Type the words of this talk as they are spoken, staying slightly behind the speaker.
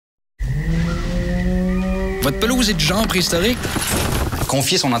Votre pelouse est du genre préhistorique?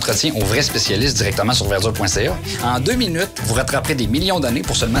 Confiez son entretien aux vrais spécialistes directement sur verdure.ca. En 2 minutes, vous rattraperez des millions d'années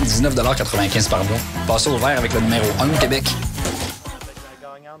pour seulement 19,95 $ par mois. Passez au vert avec le numéro 1 au Québec. Avec la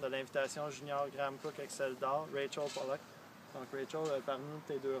gagnante de l'invitation junior Graham Cooke Exceldor, Rachel Pollock. Donc Rachel, parmi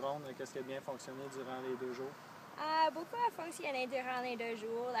tes 2 rondes, qu'est-ce qui a bien fonctionné durant les 2 jours? Beaucoup a fonctionné durant les 2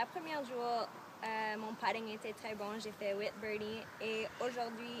 jours. La première jour, mon putting était très bon. J'ai fait 8 birdies et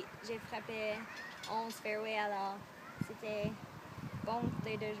aujourd'hui, j'ai frappé 11 fairway, alors c'était bon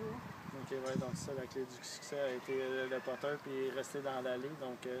les 2 jours. Ok, ouais, donc ça, la clé du succès a été le putter puis rester dans l'allée.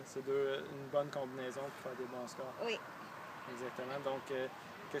 Donc c'est une bonne combinaison pour faire des bons scores. Oui. Exactement. Donc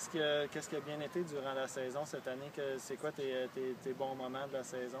qu'est-ce qui a bien été durant la saison cette année? C'est quoi tes bons moments de la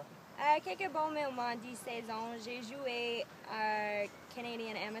saison? Quelques bons moments de saison. J'ai joué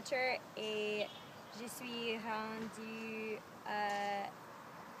Canadian Amateur et je suis rendue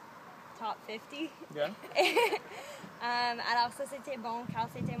top 50. Yeah. Alors ça c'était bon car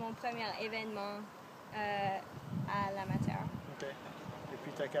c'était mon premier événement à l'amateur. OK. Et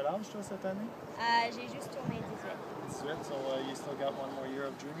puis t'as quel âge toi cette année? J'ai juste tourné 18. 18, so you still got one more year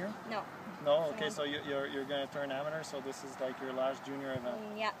of junior? No. No? Okay, so you're going to turn amateur, so this is like your last junior event.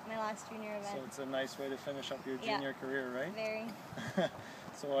 Yeah, my last junior event. So it's a nice way to finish up your junior career, right? Very.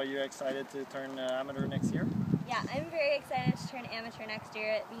 So are you excited to turn amateur next year? Yeah, I'm very excited to turn amateur next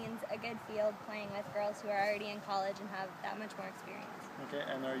year. It means a good field playing with girls who are already in college and have that much more experience. Okay,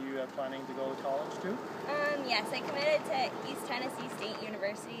 and are you planning to go to college too? Yes, I committed to East Tennessee State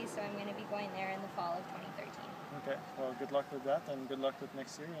University, so I'm going to be going there in the fall of 2013. Okay, well good luck with that and good luck with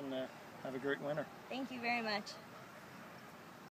next year and have a great winter. Thank you very much.